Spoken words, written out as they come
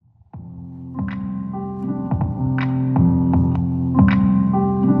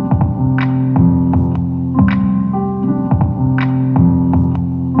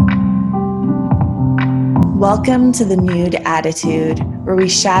Welcome to the Nude Attitude, where we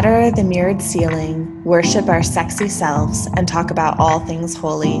shatter the mirrored ceiling, worship our sexy selves, and talk about all things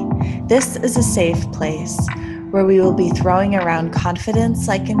holy. This is a safe place where we will be throwing around confidence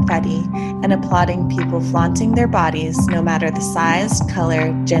like confetti and applauding people flaunting their bodies no matter the size,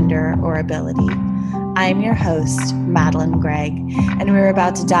 color, gender, or ability. I'm your host, Madeline Gregg, and we're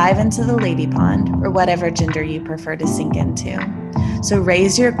about to dive into the lady pond, or whatever gender you prefer to sink into. So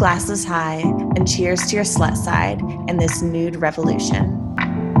raise your glasses high and cheers to your slut side in this nude revolution.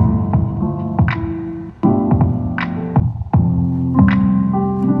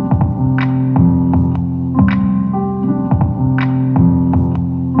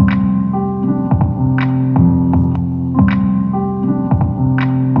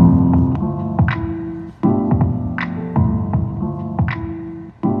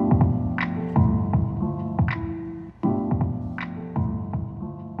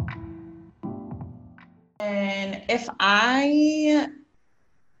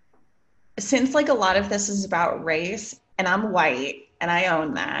 Since like a lot of this is about race and I'm white and I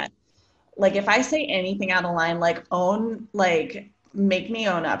own that, like if I say anything out of line, like make me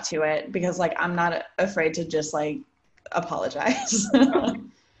own up to it, because like I'm not afraid to just like apologize.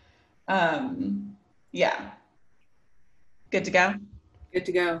 Yeah. Good to go? Good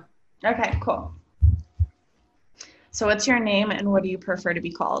to go. Okay, cool. So what's your name and what do you prefer to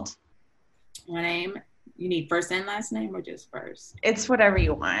be called? My name, you need first and last name or just first? It's whatever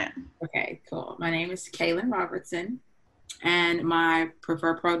you want. Okay, cool. My name is Kaelin Robertson, and my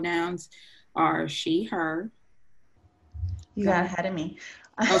preferred pronouns are she, her. You got ahead of me.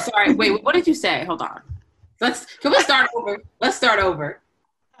 Oh, sorry. Wait, what did you say? Hold on. Can we start over? Let's start over.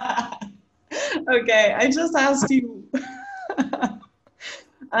 Okay, I just asked you.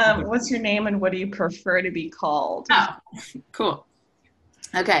 What's your name and what do you prefer to be called? Oh, cool.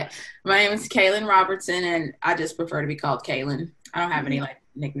 Okay, my name is Kaelin Robertson, and I just prefer to be called Kaelin. I don't have any like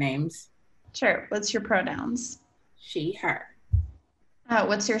nicknames. Sure. What's your pronouns? She, her.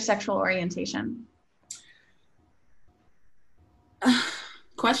 What's your sexual orientation?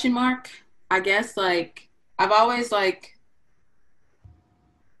 Question mark? I guess like I've always gone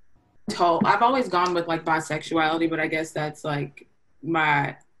with like bisexuality, but I guess that's like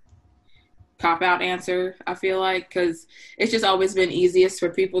my cop out answer, I feel like, because it's just always been easiest for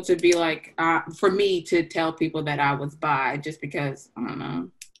people to be like, for me to tell people that I was bi, just because, I don't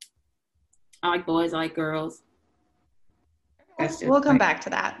know. I like boys, I like girls. We'll come back to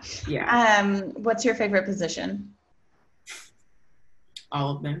that. Yeah. What's your favorite position?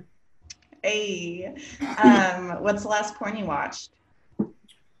 All of them. Hey. What's the last porn you watched?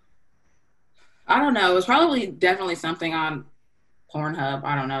 I don't know. It's definitely something on Pornhub.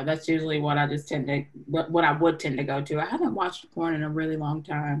 I don't know. That's usually what I would tend to go to. I haven't watched porn in a really long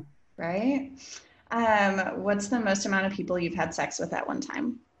time. Right. What's the most amount of people you've had sex with at one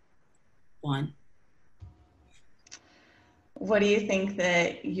time? One. What do you think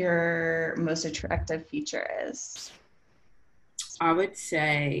that your most attractive feature is? I would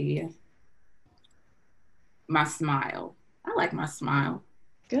say my smile. I like my smile.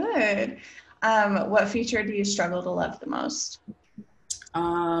 Good. What feature do you struggle to love the most?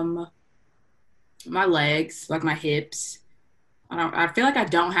 My legs, like my hips. I feel like I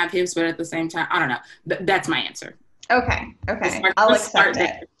don't have hips, but at the same time, I don't know. That's my answer. Okay. I'll accept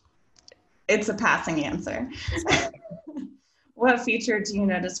it. It's a passing answer. What feature do you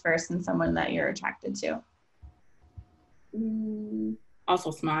notice first in someone that you're attracted to?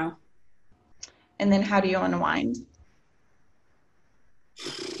 Also smile. And then how do you unwind?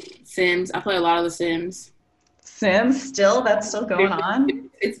 Sims. I play a lot of the Sims. Sims? Still? That's still going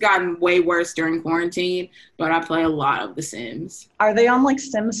on? It's gotten way worse during quarantine, but I play a lot of the Sims. Are they on like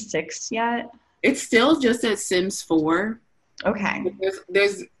Sims 6 yet? It's still just at Sims 4. Okay.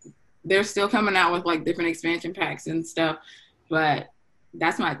 They're still coming out with like different expansion packs and stuff, but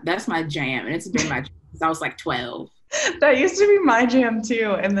that's my jam, and it's been my jam since I was like 12. That used to be my jam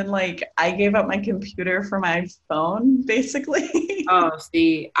too, and then like I gave up my computer for my phone, basically. Oh,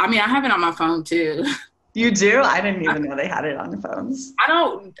 see, I mean, I have it on my phone too. You do? I didn't even know they had it on phones. I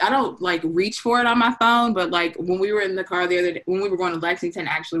don't like reach for it on my phone, but like when we were in the car the other day, when we were going to Lexington,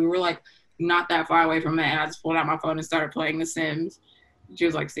 actually, we were like not that far away from it, and I just pulled out my phone and started playing The Sims. She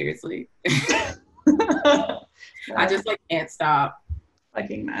was like, seriously. I just like can't stop.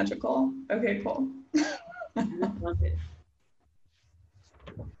 Fucking magical. Okay, cool. I love it.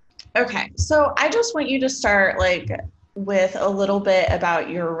 Okay, so I just want you to start like with a little bit about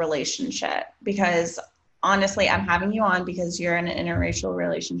your relationship, because honestly, I'm having you on because you're in an interracial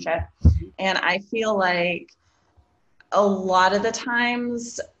relationship, and I feel like a lot of the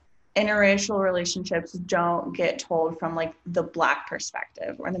times interracial relationships don't get told from like the Black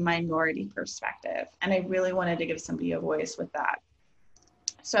perspective or the minority perspective. And I really wanted to give somebody a voice with that.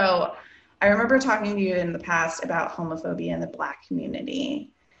 So I remember talking to you in the past about homophobia in the Black community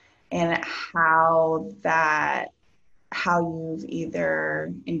and how you've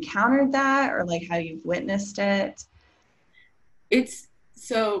either encountered that or like how you've witnessed it. It's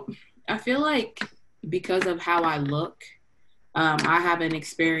so I feel like because of how I look, I haven't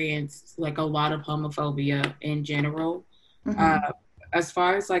experienced like a lot of homophobia in general. Uh, Mm-hmm. as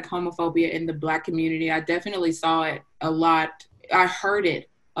far as like homophobia in the Black community, I definitely saw it a lot. I heard it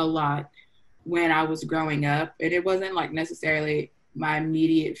a lot when I was growing up, and it wasn't like necessarily my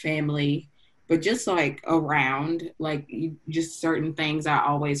immediate family, but just like around, like just certain things I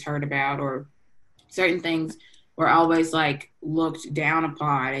always heard about, or certain things were always like looked down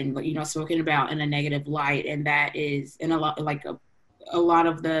upon and spoken about in a negative light, and that is in a lot like a lot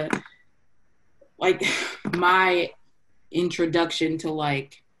of the like my introduction to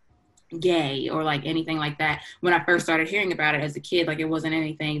like gay or like anything like that when I first started hearing about it as a kid, like it wasn't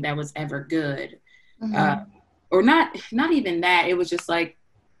anything that was ever good. uh, Mm-hmm. or not even that. It was just like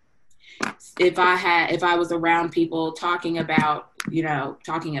if I was around people talking about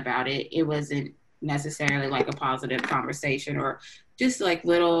it, it wasn't necessarily like a positive conversation, or just like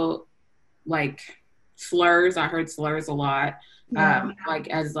little like slurs. I heard slurs a lot, Yeah. like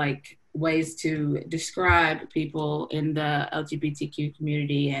as like ways to describe people in the LGBTQ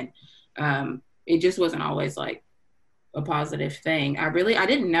community, and it just wasn't always like a positive thing. I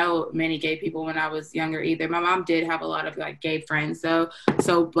didn't know many gay people when I was younger either. My mom did have a lot of like gay friends though.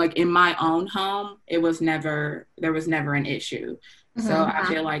 So like in my own home, there was never an issue. So Mm-hmm. I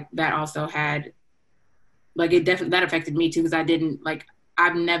feel like that also had like it definitely that affected me too, because I didn't like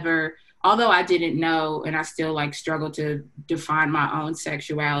I've never although I didn't know, and I still like struggle to define my own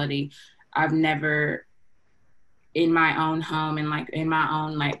sexuality, I've never in my own home and like in my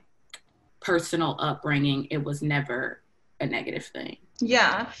own like personal upbringing, it was never a negative thing.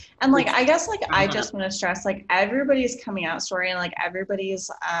 Yeah. And like Which I guess like I just want to stress like everybody's coming out story and like everybody's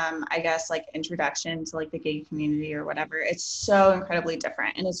I guess like introduction to like the gay community or whatever, it's so incredibly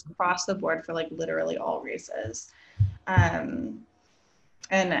different and it's across the board for like literally all races. Um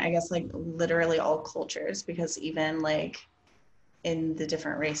and I guess like literally all cultures, because even like in the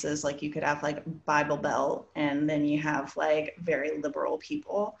different races, like you could have like Bible Belt and then you have like very liberal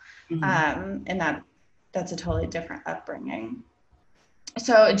people. mm-hmm. And that's a totally different upbringing.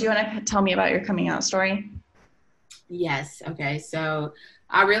 So, do you want to tell me about your coming out story? Yes. Okay. So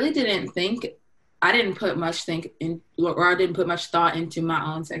I really didn't think I didn't put much think in or I didn't put much thought into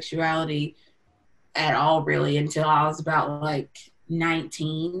my own sexuality at all really until I was about like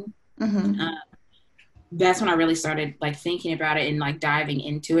 19. Mm-hmm. Uh, that's when I really started like thinking about it and like diving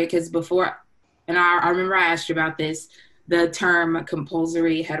into it. Because before, and I remember I asked you about this, the term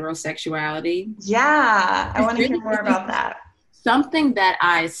compulsory heterosexuality. Yeah, I want to hear more It's about that. something that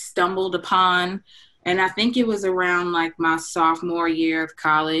I stumbled upon, and I think it was around like my sophomore year of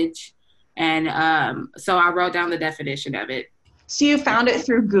college. And so I wrote down the definition of it. So, you found it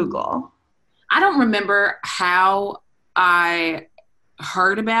through Google. I don't remember how I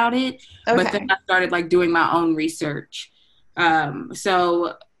heard about it, but then Okay. I started like doing my own research.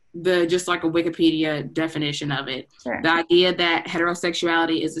 So the just like a Wikipedia definition of it, Sure. the idea that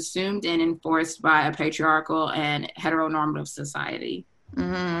heterosexuality is assumed and enforced by a patriarchal and heteronormative society. So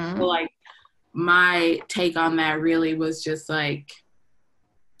Mm-hmm. like my take on that really was just like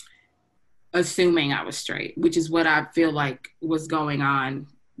assuming I was straight, which is what I feel like was going on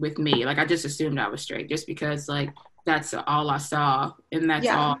with me. Like I just assumed I was straight just because like that's all I saw and that's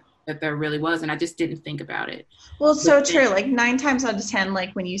Yeah. all that there really was, and I just didn't think about it. Well, it's But so then, true. Like 9 times out of 10,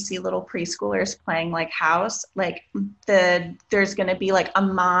 like when you see little preschoolers playing like house, like there's gonna be like a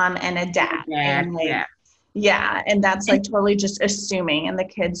mom and a dad, yeah, and like yeah. yeah, and that's And like totally just assuming, and the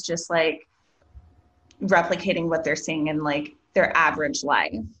kids just like replicating what they're seeing in like their average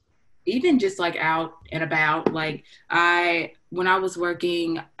life. even just like out and about, like when I was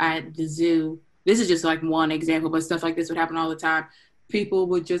working at the zoo, this is just like one example, but stuff like this would happen all the time. People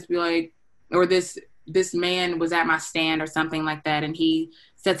would just be like, or this man was at my stand or something like that, and he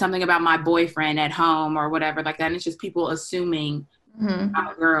said something about my boyfriend at home or whatever like that. And it's just people assuming Mm-hmm. I'm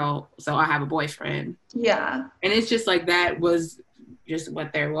a girl, so I have a boyfriend. Yeah. And it's just like that was just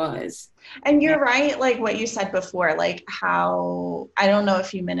what there was. And And you're right, like what you said before, like how I don't know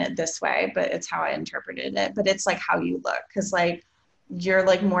if you meant it this way, but it's how I interpreted it. But it's like how you look, because like you're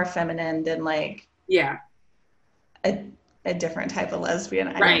like more feminine than like yeah, a a different type of lesbian.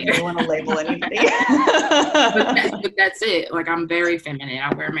 I Right. don't really want to label anybody. But that's it. Like, I'm very feminine.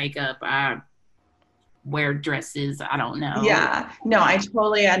 I wear makeup. I wear dresses. I don't know. Yeah. No, I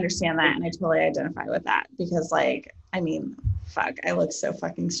totally understand that. And I totally identify with that because, like, I mean, fuck, I look so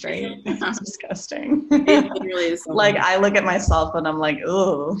fucking straight. It's disgusting. It literally is so like, funny. I look at myself and I'm like,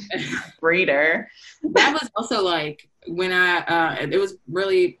 ooh, breeder. That was also like when it was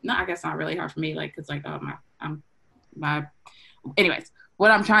really, no, I guess not really hard for me. Like, cause like, anyways,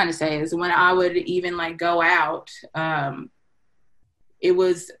 what I'm trying to say is when I would even like go out, it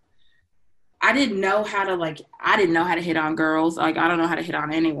was, I didn't know how to hit on girls. Like, I don't know how to hit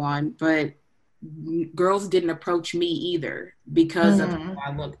on anyone, but girls didn't approach me either because of how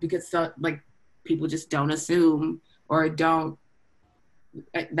I look, because like people just don't assume or don't,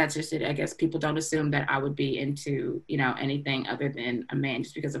 that's just it. I guess people don't assume that I would be into, anything other than a man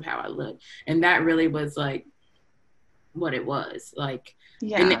just because of how I look. And that really was like what it was like,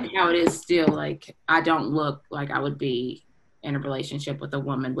 and how it is still. Like, I don't look like I would be in a relationship with a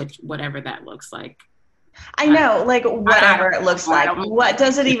woman, which whatever that looks like. I know, like whatever it looks like. What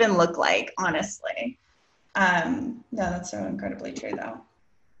does it even look like, honestly? No, that's so incredibly true, though.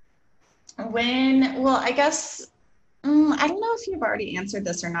 I guess, I don't know if you've already answered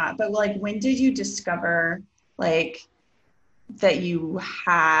this or not, but like, when did you discover like that you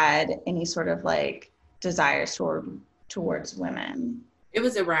had any sort of like desires towards women? It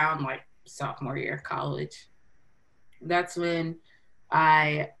was around like sophomore year of college. That's when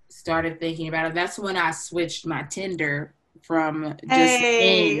I started thinking about it. That's when I switched my Tinder from just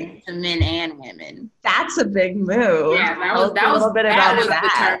men to men and women. That's a big move. Yeah, that was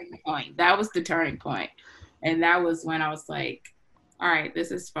the turning point. That was the turning point. And that was when I was like, all right,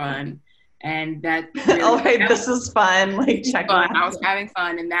 this is fun. And that really, this is fun. Like, check it out. I was having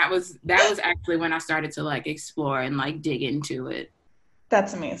fun. And that was actually when I started to like explore and like dig into it.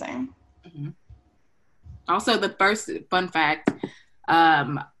 That's amazing. Mm-hmm. Also, the first fun fact,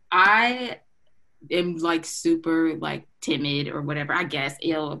 I am like super like timid or whatever, I guess.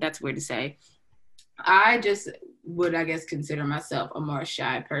 That's weird to say. I just would, I guess, consider myself a more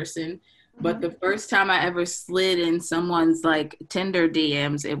shy person. But the first time I ever slid in someone's like Tinder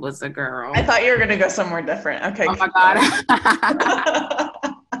DMs, it was a girl. I thought you were going to go somewhere different. Okay. Oh my God.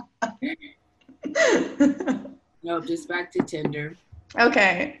 No, just back to Tinder.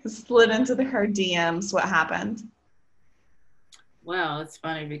 Okay. Slid into her DMs. What happened? Well, it's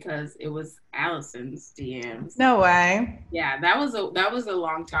funny because it was Allison's DMs. No way. Yeah, that was a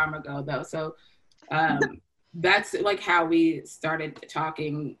long time ago though. So that's like how we started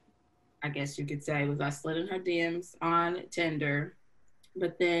talking, I guess you could say, was I slid in her DMs on Tinder.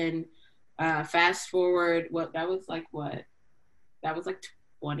 But then fast forward, that was like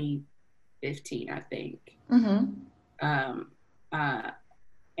 2015, I think.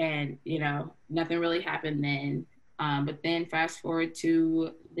 And nothing really happened then. But then fast forward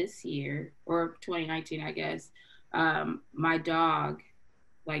to this year, or 2019, I guess, my dog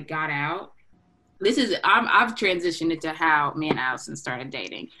like got out. I've transitioned into how me and Allison started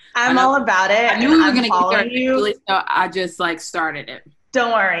dating. I'm all about it. I knew we were going to get there eventually, so I just like started it.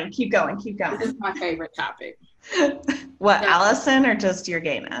 Don't worry. Keep going. This is my favorite topic. What, so, Allison or just your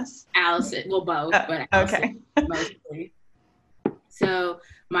gayness? Allison. Well, both, but Allison, okay. Mostly. So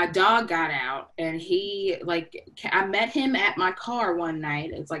my dog got out, and I met him at my car one night.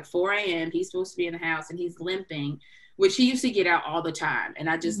 It's like 4 a.m. He's supposed to be in the house, and he's limping, which he used to get out all the time. And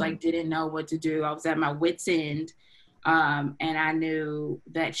I just like didn't know what to do. I was at my wit's end. And I knew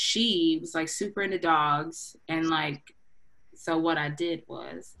that she was like super into dogs. And like, so what I did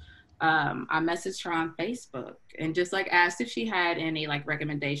was, I messaged her on Facebook and just like asked if she had any like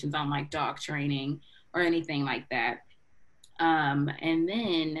recommendations on like dog training or anything like that. And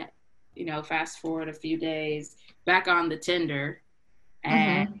then, fast forward a few days, back on the Tinder,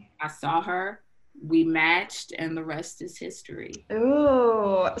 and I saw her, we matched, and the rest is history.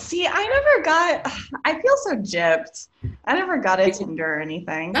 Ooh, see, I feel so gypped. I never got a Tinder or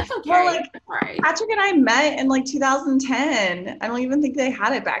anything. That's okay. Well, like, right. Patrick and I met in like 2010. I don't even think they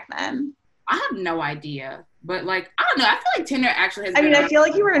had it back then. I have no idea. But like, I don't know. I feel like Tinder actually has I feel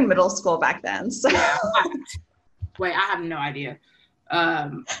like you were in middle school back then. So. Yeah. Wait, I have no idea.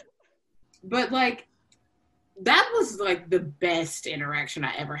 But like, that was like the best interaction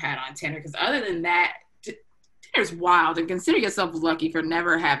I ever had on Tinder. Because other than that, Tinder's wild, and consider yourself lucky for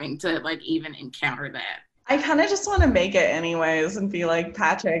never having to like even encounter that. I kind of just want to make it anyways and be like,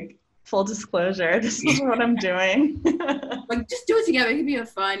 Patrick, full disclosure, this is what I'm doing. Like, just do it together. It could be a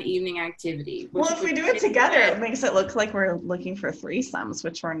fun evening activity. Well, if we do it together, it makes it look like we're looking for threesomes,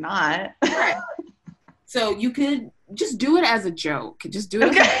 which we're not. Right. So you could just do it as a joke. Just do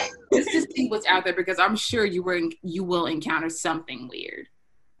it as a, just to see what's out there, because I'm sure you will encounter something weird.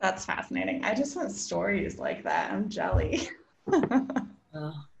 That's fascinating. I just want stories like that. I'm jelly.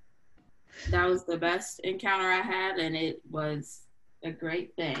 That was the best encounter I had, and it was a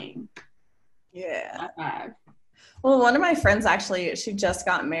great thing. Yeah. High five. Well, one of my friends actually, she just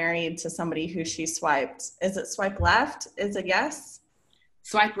got married to somebody who she swiped. Is it swipe left? Is it yes?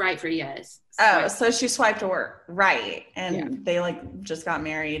 Swipe right for yes. Oh, so she swiped right, and yeah. they like just got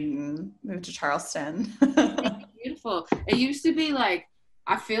married and moved to Charleston. Beautiful. It used to be like,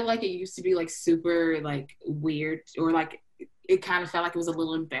 I feel like it used to be like super like weird, or like it kind of felt like it was a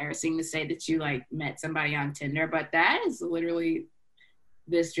little embarrassing to say that you like met somebody on Tinder, but that is literally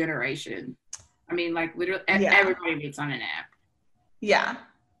this generation. I mean, like literally everybody meets on an app. Yeah.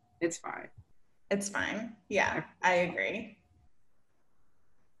 It's fine. It's fine. Yeah, I agree.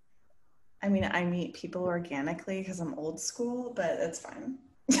 I mean, I meet people organically because I'm old school, but it's fine.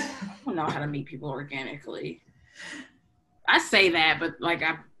 I don't know how to meet people organically. I say that, but like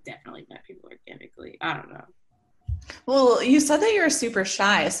I've definitely met people organically. I don't know. Well, you said that you're super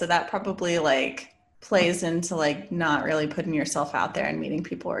shy, so that probably like plays into like not really putting yourself out there and meeting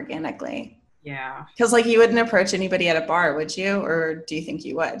people organically. Yeah. Because like you wouldn't approach anybody at a bar, would you? Or do you think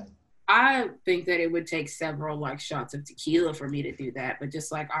you would? I think that it would take several like shots of tequila for me to do that, but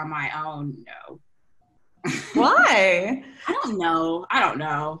just like on my own, no. Why? I don't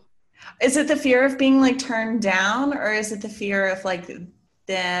know. Is it the fear of being like turned down, or is it the fear of like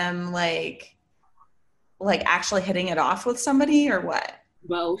them like actually hitting it off with somebody, or what?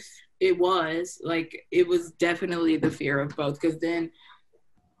 Both. It was definitely the fear of both, because then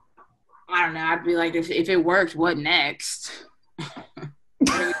I don't know, I'd be like, if it worked, what next?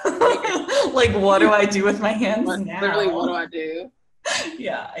 Like, what do I do with my hands now? Literally, what do I do?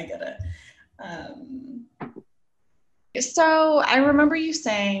 Yeah, I get it. So I remember you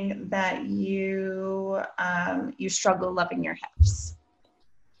saying that you struggle loving your hips.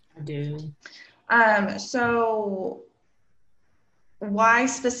 I do. So why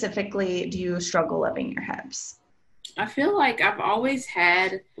specifically do you struggle loving your hips? I feel like I've always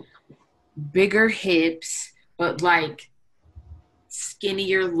had bigger hips, but like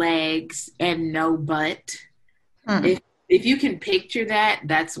skinnier legs and no butt. If you can picture that,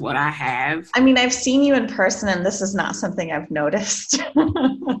 that's what I have. I mean, I've seen you in person, and this is not something I've noticed.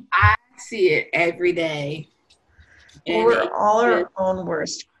 I see it every day. And we're all our own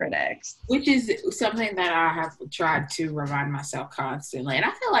worst critics. Which is something that I have tried to remind myself constantly. And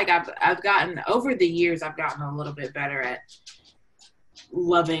I feel like I've gotten, over the years, I've gotten a little bit better at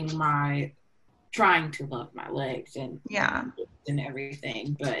trying to love my legs and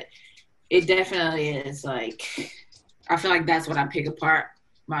everything. But it definitely is like, I feel like that's what I pick apart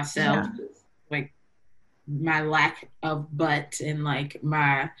myself. Yeah. Like my lack of butt and like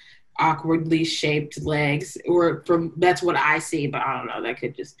my awkwardly shaped legs, or that's what I see, but I don't know, that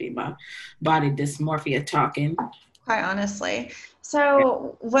could just be my body dysmorphia talking, quite honestly.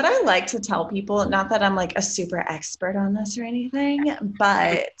 So what I like to tell people, not that I'm like a super expert on this or anything,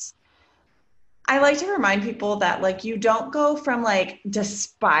 but I like to remind people that like you don't go from like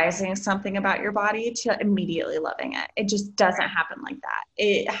despising something about your body to immediately loving it. It just doesn't happen like that.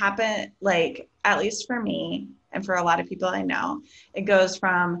 It happened, like, at least for me and for a lot of people I know, it goes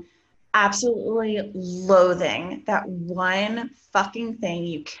from absolutely loathing that one fucking thing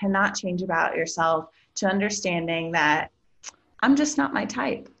you cannot change about yourself to understanding that I'm just not my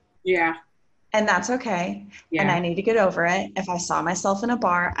type. Yeah. And that's okay. Yeah. And I need to get over it. If I saw myself in a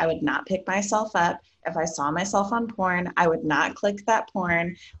bar, I would not pick myself up. If I saw myself on porn, I would not click that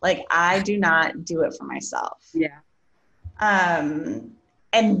porn. Like, I do not do it for myself. Yeah. And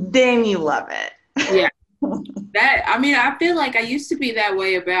then you love it. Yeah. I feel like I used to be that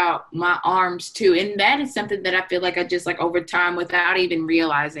way about my arms too. And that is something that I feel like I just like over time, without even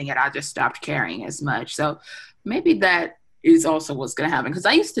realizing it, I just stopped caring as much. So maybe that is also what's going to happen. Because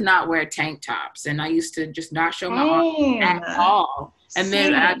I used to not wear tank tops, and I used to just not show my arms at all. And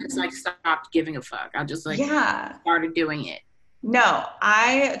then I just like stopped giving a fuck. I just like started doing it. No,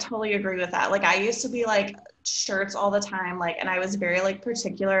 I totally agree with that. Like, I used to be like shirts all the time, like, and I was very like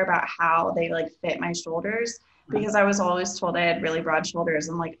particular about how they like fit my shoulders, because I was always told I had really broad shoulders.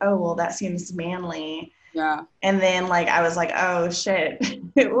 I'm like, oh, well, that seems manly. Yeah. And then like I was like, oh shit.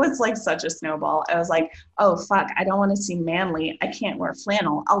 It was like such a snowball. I was like, oh fuck, I don't want to seem manly. I can't wear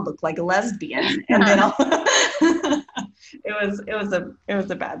flannel. I'll look like a lesbian. And then it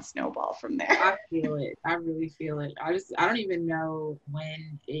was a bad snowball from there. I feel it. I really feel it. I don't even know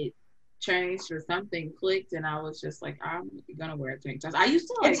when it changed or something clicked, and I was just like, I'm gonna wear tank tops. I used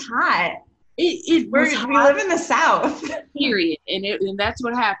to like, it's hot. it was We hot, live in the South. period. And that's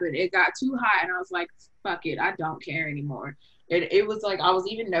what happened. It got too hot, and I was like, fuck it, I don't care anymore. It was like, I was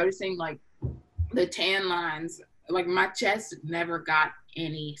even noticing like the tan lines, like my chest never got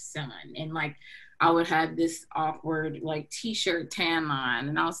any sun. And like, I would have this awkward like t-shirt tan line.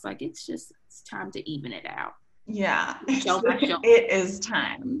 And I was like, it's time to even it out. Yeah, Show my show. it is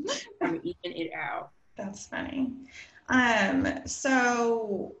time. I'm even it out. That's funny.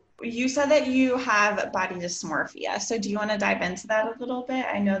 So you said that you have body dysmorphia. So do you want to dive into that a little bit?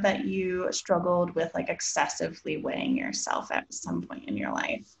 I know that you struggled with like excessively weighing yourself at some point in your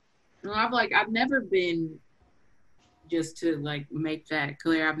life. I've never been, just to like make that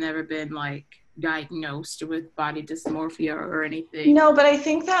clear, I've never been like diagnosed with body dysmorphia or anything. No, but I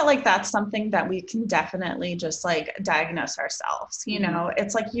think that like that's something that we can definitely just like diagnose ourselves. You know,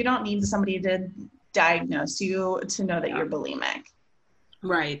 it's like you don't need somebody to diagnose you to know that you're bulimic.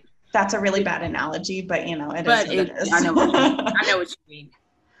 Right. That's a really bad analogy, but you know, it is what it is. I know what you mean.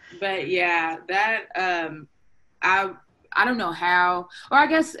 But yeah, that I don't know how, or I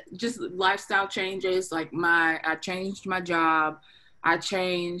guess just lifestyle changes. Like I changed my job. I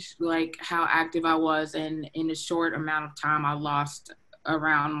changed like how active I was, and in a short amount of time, I lost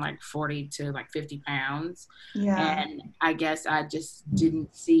around like 40 to like 50 pounds. Yeah. And I guess I just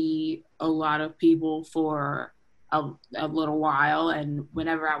didn't see a lot of people for a little while. And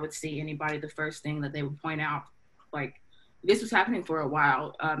whenever I would see anybody, the first thing that they would point out, like, this was happening for a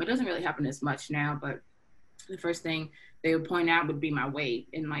while. It doesn't really happen as much now, but the first thing they would point out would be my weight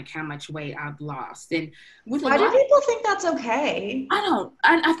and like how much weight I've lost. And why do people think that's okay?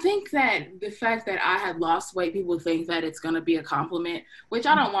 I think that the fact that I had lost weight, people think that it's going to be a compliment, which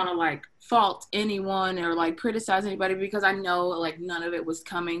I don't want to like fault anyone or like criticize anybody, because I know like none of it was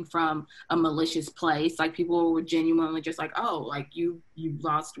coming from a malicious place. Like people were genuinely just like, oh, like you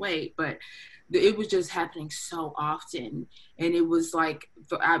lost weight, but it was just happening so often. And it was like,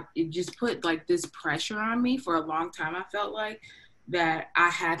 it just put like this pressure on me for a long time. I felt like that I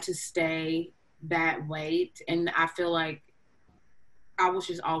had to stay that weight. And I feel like I was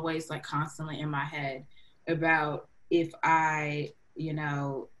just always like constantly in my head about if I,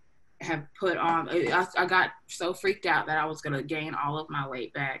 have put on, I got so freaked out that I was going to gain all of my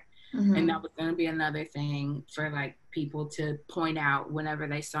weight back. Mm-hmm. And that was going to be another thing for like people to point out whenever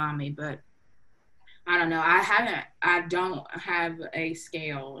they saw me. But I don't know. I don't have a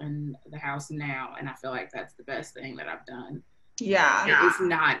scale in the house now. And I feel like that's the best thing that I've done. Yeah. It's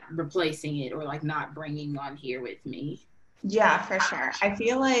not replacing it or like not bringing on here with me. Yeah, for sure. I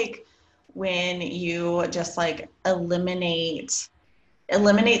feel like when you just like eliminate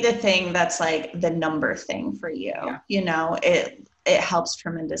the thing that's like the number thing for you, it helps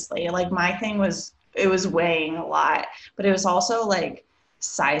tremendously. Like my thing was, it was weighing a lot, but it was also like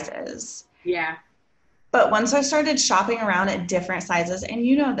sizes. Yeah. But once I started shopping around at different sizes, and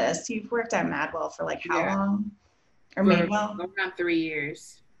you know this, you've worked at Madwell for like how long? Or Madewell? Around 3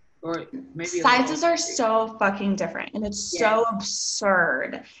 years. Or maybe sizes are so fucking different. And it's so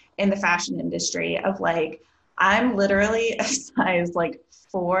absurd in the fashion industry of like, I'm literally a size like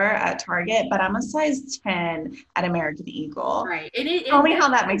 4 at Target, but I'm a size 10 at American Eagle. Right. Tell me how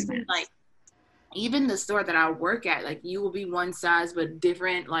that makes sense. Like, even the store that I work at, like you will be one size, but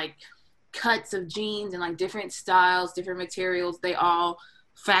different like cuts of jeans and like different styles, different materials, they all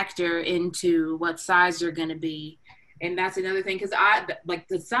factor into what size you're going to be. And that's another thing, because I like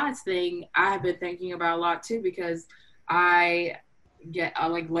the size thing I have been thinking about a lot too, because I get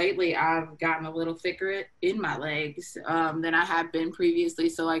like lately I've gotten a little thicker in my legs than I have been previously.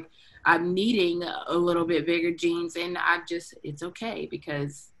 So like I'm needing a little bit bigger jeans, and it's okay,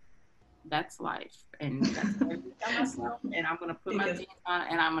 because that's life, and that's what I'm tell myself, and I'm gonna put my jeans on,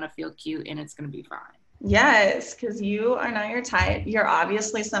 and I'm gonna feel cute, and it's gonna be fine. Yes, because you are not your type. You're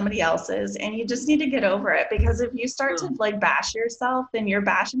obviously somebody else's, and you just need to get over it. Because if you start to like bash yourself, then you're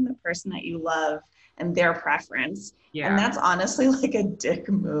bashing the person that you love and their preference. Yeah. And that's honestly like a dick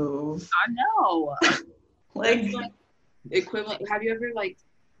move. I know. like equivalent. Have you ever like?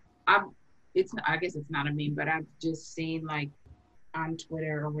 I guess it's not a meme, but I've just seen like on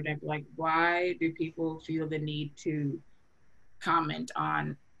Twitter or whatever, like, why do people feel the need to comment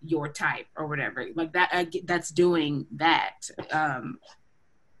on your type or whatever, like that? That's doing that.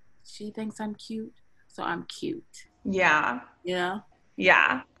 She thinks I'm cute, so I'm cute. Yeah. Yeah.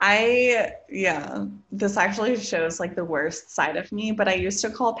 This actually shows like the worst side of me, but I used to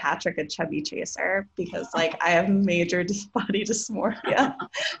call Patrick a chubby chaser because like I have major body dysmorphia.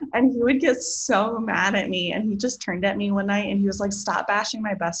 And he would get so mad at me, and he just turned at me one night and he was like, stop bashing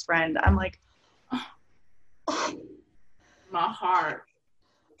my best friend. I'm like, my heart.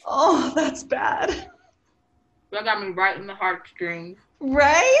 Oh, that's bad. That got me right in the heartstrings.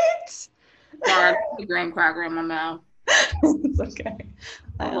 Right? Sorry, I put a graham cracker in my mouth. It's okay.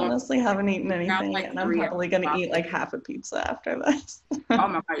 I Although, honestly haven't eaten sounds anything, like and I'm 3 probably going to hours. eat like half a pizza after this. Oh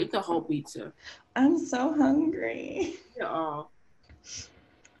my god, eat the whole pizza. I'm so hungry. Yeah.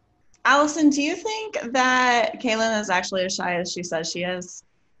 Allison, do you think that Kaelin is actually as shy as she says she is?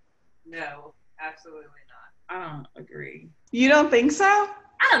 No, absolutely not. I don't agree. You don't think so?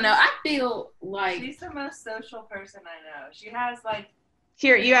 I don't know. I feel like She's the most social person I know. She has like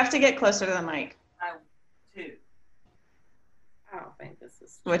Here, you have to get closer to the mic. two. I don't think this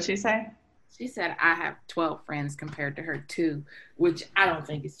is. What'd she say? She said I have 12 friends compared to her 2, which I don't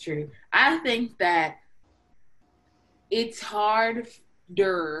think is true. I think that it's harder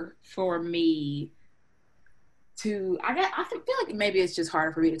for me to. I feel like maybe it's just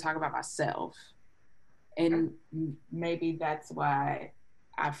harder for me to talk about myself, and maybe that's why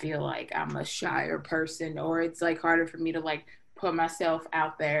I feel like I'm a shyer person, or it's like harder for me to like put myself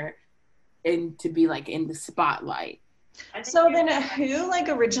out there and to be like in the spotlight. So then who like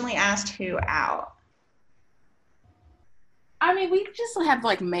originally asked who out? I mean, we just have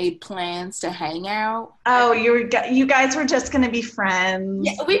like made plans to hang out. Oh, you guys were just going to be friends.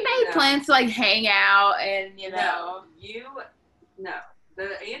 Yeah, we made plans to like hang out and, you know. No. The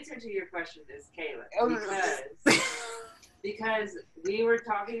answer to your question is Kaelin. Because we were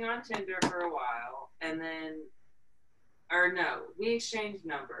talking on Tinder for a while, and then, we exchanged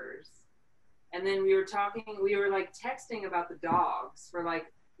numbers, and then we were like texting about the dogs for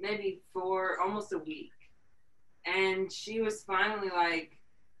like maybe almost a week, and she was finally like,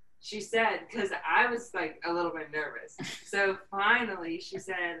 she said, because I was like a little bit nervous, so finally she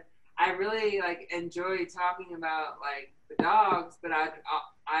said, I really like enjoy talking about like the dogs, but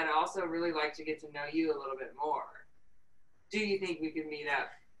I'd also really like to get to know you a little bit more. Do you think we could meet up?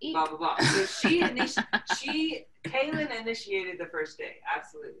 Blah, blah, blah. So Kaelin initiated the first date.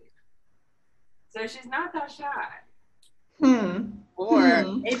 Absolutely. So she's not that shy. Or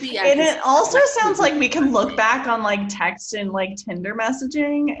maybe and it also sounds like we can look back on like text and like Tinder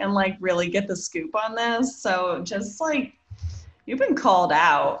messaging and like really get the scoop on this. So just like, you've been called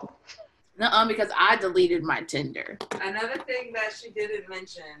out. No, because I deleted my Tinder. Another thing that she didn't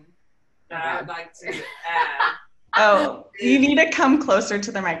mention that I would like to add. Oh, you need to come closer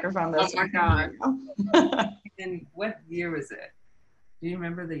to the microphone. Oh my god. And what year was it? Do you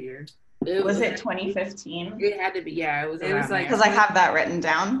remember the year? Was it 2015? It had to be, yeah. It was like, because I have that written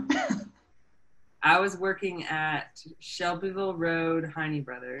down. I was working at Shelbyville Road, Heine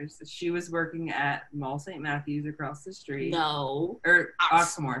Brothers. She was working at Mall St. Matthews across the street. No. Or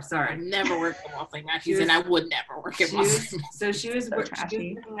Oxmoor, sorry. I never worked at Mall St. Matthews, and I would never work at Mall St. Matthews. So she was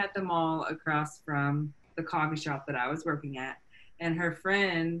working at the mall across from the coffee shop that I was working at. And her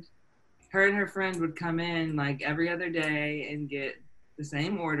and her friend would come in like every other day and get the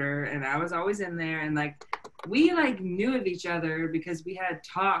same order. And I was always in there. And like, we like knew of each other because we had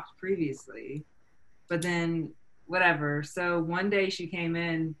talked previously. But then whatever. So one day she came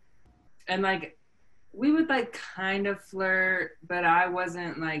in and like we would like kind of flirt, but I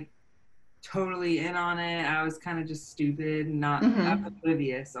wasn't like totally in on it. I was kind of just stupid and not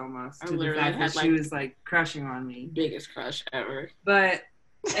oblivious almost to the fact that she was like crushing on me. Biggest crush ever. But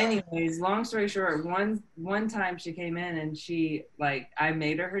anyways, long story short, one time she came in and she like, I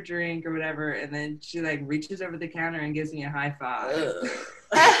made her drink or whatever, and then she like reaches over the counter and gives me a high five.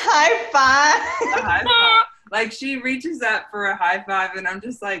 A high five? A high five. Like she reaches up for a high five and I'm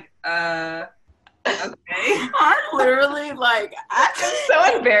just like, okay. I'm literally like, I'm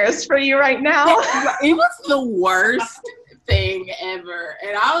so embarrassed for you right now. It was the worst thing ever.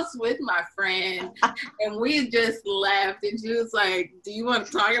 And I was with my friend and we just laughed and she was like, do you want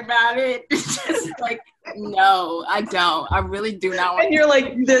to talk about it? Just like, no, I don't. I really do not want And you're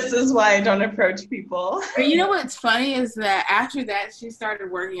like, this is why I don't approach people. But you know what's funny is that after that she started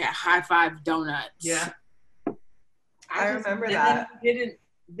working at High Five Donuts. Yeah. I remember that.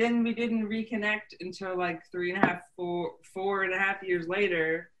 Then we didn't reconnect until like 4.5 years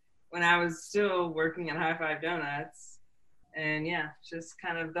later when I was still working at High Five Donuts. And yeah, just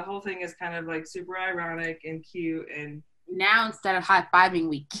kind of the whole thing is kind of like super ironic and cute. And now instead of high-fiving,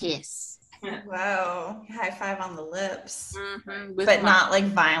 we kiss. Whoa, high five on the lips. But not like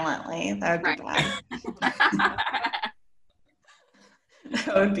violently. That would be bad.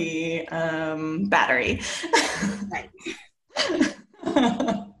 That would be battery. Right.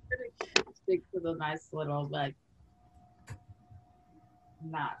 Stick to the nice little like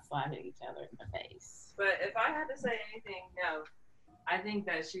not slapping each other in the face. But if I had to say anything, no, I think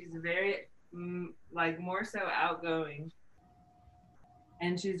that she's very like more so outgoing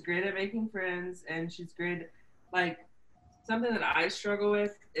and she's great at making friends, and she's great. Like, something that I struggle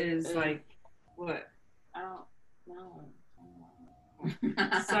with is like, what? I don't know.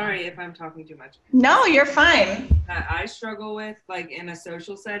 Sorry if I'm talking too much. No, you're fine. That I struggle with, like, in a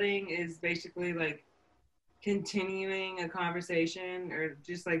social setting is basically like continuing a conversation or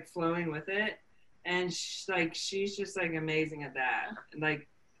just like flowing with it. And she's just like amazing at that. Like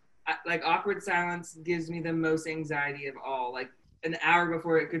awkward silence gives me the most anxiety of all. Like an hour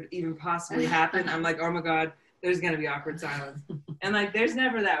before it could even possibly happen, I'm like, oh my God, there's going to be awkward silence. And like, there's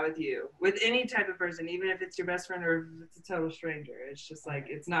never that with you, with any type of person, even if it's your best friend or if it's a total stranger. It's just like,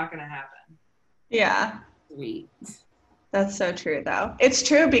 it's not going to happen. Yeah. Sweet. That's so true, though. It's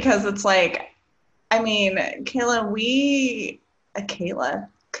true because it's like, I mean, Kaelin,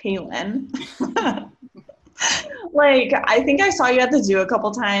 like, I think I saw you at the zoo a couple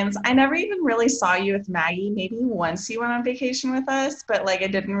times. I never even really saw you with Maggie. Maybe once you went on vacation with us, but like,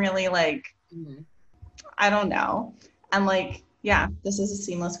 it didn't really like, I don't know. And like, yeah, this is a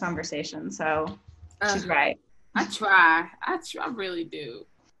seamless conversation. So she's right. I try. I really do.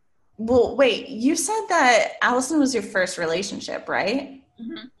 Well, wait, you said that Allison was your first relationship, right?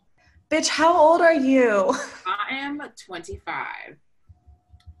 Mm-hmm. Bitch, how old are you? I am 25.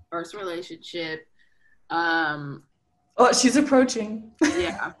 First relationship. Oh, she's approaching.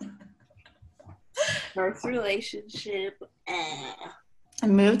 Yeah. First relationship. I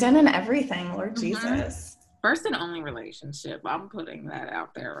moved in and everything, Lord Jesus. First and only relationship. I'm putting that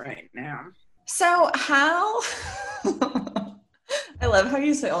out there right now. So how... I love how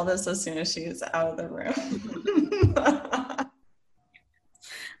you say all this as soon as she's out of the room.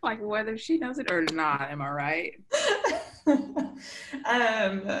 Like whether she knows it or not, am I right?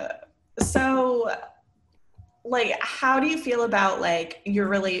 So like, how do you feel about like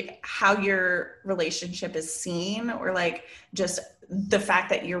how your relationship is seen, or like just the fact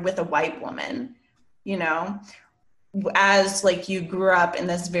that you're with a white woman, you know, as like you grew up in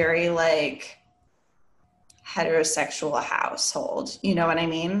this very like heterosexual household, you know what I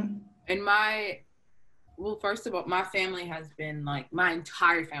mean? And well, first of all, my family has been like my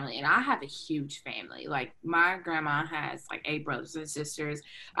entire family, and I have a huge family. Like my grandma has like 8 brothers and sisters.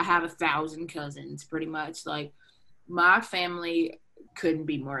 I have 1,000 cousins, pretty much. Like my family couldn't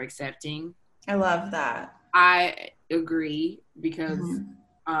be more accepting. I love that. I agree because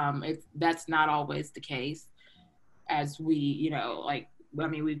that's not always the case. As we, you know, like I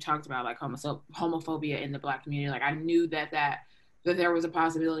mean, we've talked about like homophobia in the Black community. Like I knew that there was a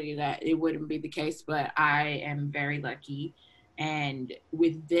possibility that it wouldn't be the case, but I am very lucky. And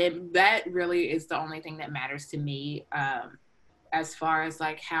with them, that really is the only thing that matters to me, as far as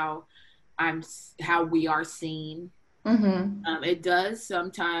like how we are seen. It does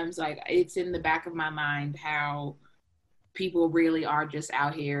sometimes, like it's in the back of my mind how people really are just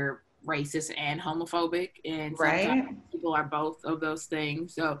out here racist and homophobic, and sometimes people are both of those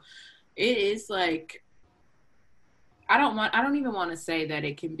things. So it is like, I don't even want to say that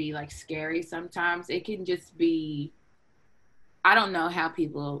it can be like scary. Sometimes it can just be, I don't know how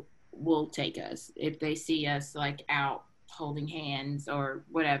people will take us if they see us like out holding hands or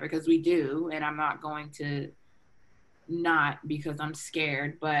whatever, because we do, and I'm not going to not because I'm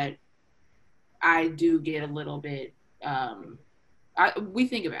scared, but I do get a little bit we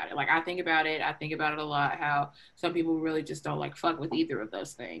think about it. Like I think about it a lot, how some people really just don't like fuck with either of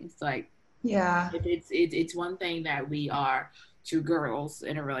those things. Like it's one thing that we are 2 girls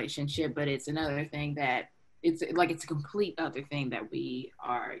in a relationship, but it's another thing that it's a complete other thing that we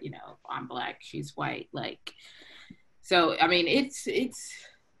are, you know, I'm Black, she's white, like, so I mean it's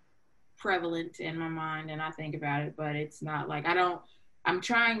prevalent in my mind and I think about it, but it's not like I'm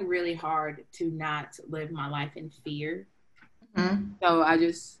trying really hard to not live my life in fear. So I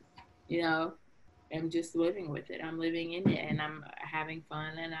just, you know, am just living with it. I'm living in it and I'm having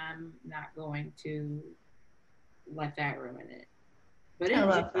fun, and I'm not going to let that ruin it. But it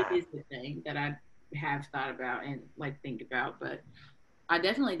is the thing that I have thought about and like think about, but I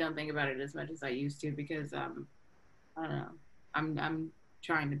definitely don't think about it as much as I used to, because I don't know, I'm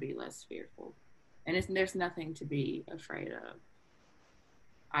trying to be less fearful, and there's nothing to be afraid of,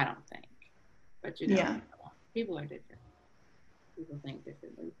 I don't think. But you know, people are different. People think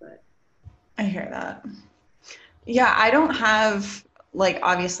differently, but I hear that. Yeah, I don't have like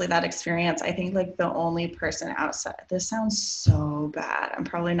obviously that experience. I think like the only person outside, this sounds so bad, I'm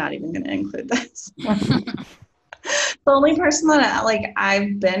probably not even going to include this. The only person that like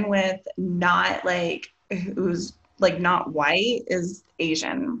I've been with not like who's like not white is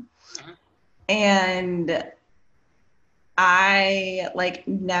Asian. And I like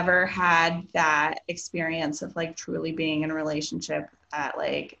never had that experience of like truly being in a relationship that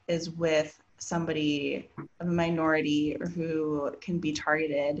like is with somebody of a minority or who can be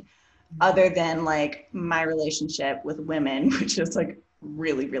targeted, other than like my relationship with women, which is like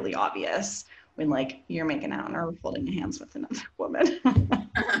really, really obvious when like you're making out or holding hands with another woman.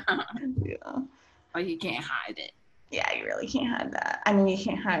 Yeah. Oh, you can't hide it. Yeah, you really can't hide that. I mean, you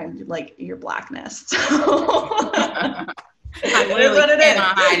can't hide like your blackness. So. I literally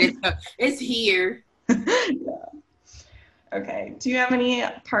cannot hide it. So it's here. Yeah. Okay. Do you have any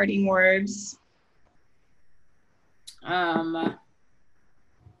parting words?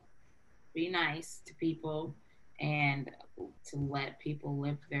 Be nice to people and to let people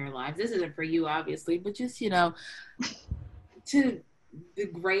live their lives. This isn't for you, obviously, but just, to the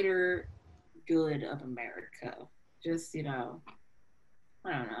greater good of America. Just, I don't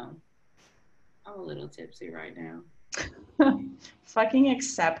know. I'm a little tipsy right now. Fucking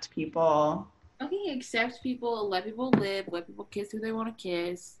accept people. Fucking accept people, let people live, let people kiss who they want to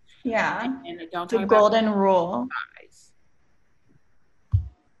kiss. Yeah. And don't the talk golden about rule. Size.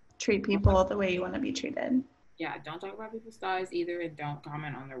 Treat people the way you want to be treated. Yeah, don't talk about people's thighs either, and don't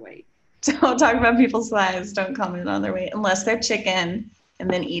comment on their weight. Don't talk about people's thighs. Don't comment on their weight unless they're chicken, and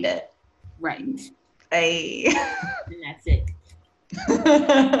then eat it. Right. Hey. And that's it.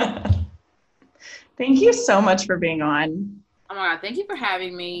 Thank you so much for being on. Oh my God, thank you for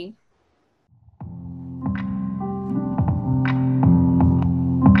having me.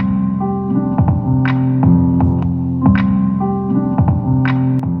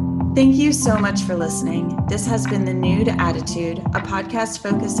 Thank you so much for listening. This has been The Nude Attitude, a podcast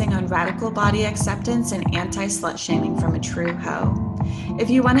focusing on radical body acceptance and anti-slut shaming from a true hoe. If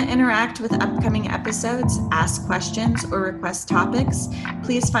you want to interact with upcoming episodes, ask questions, or request topics,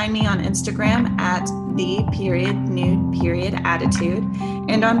 please find me on Instagram at @the_nude_attitude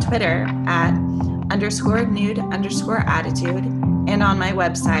and on Twitter at _nude_attitude and on my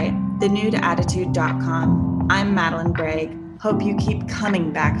website, thenudeattitude.com. I'm Madeline Gregg. Hope you keep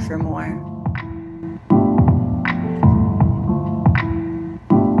coming back for more.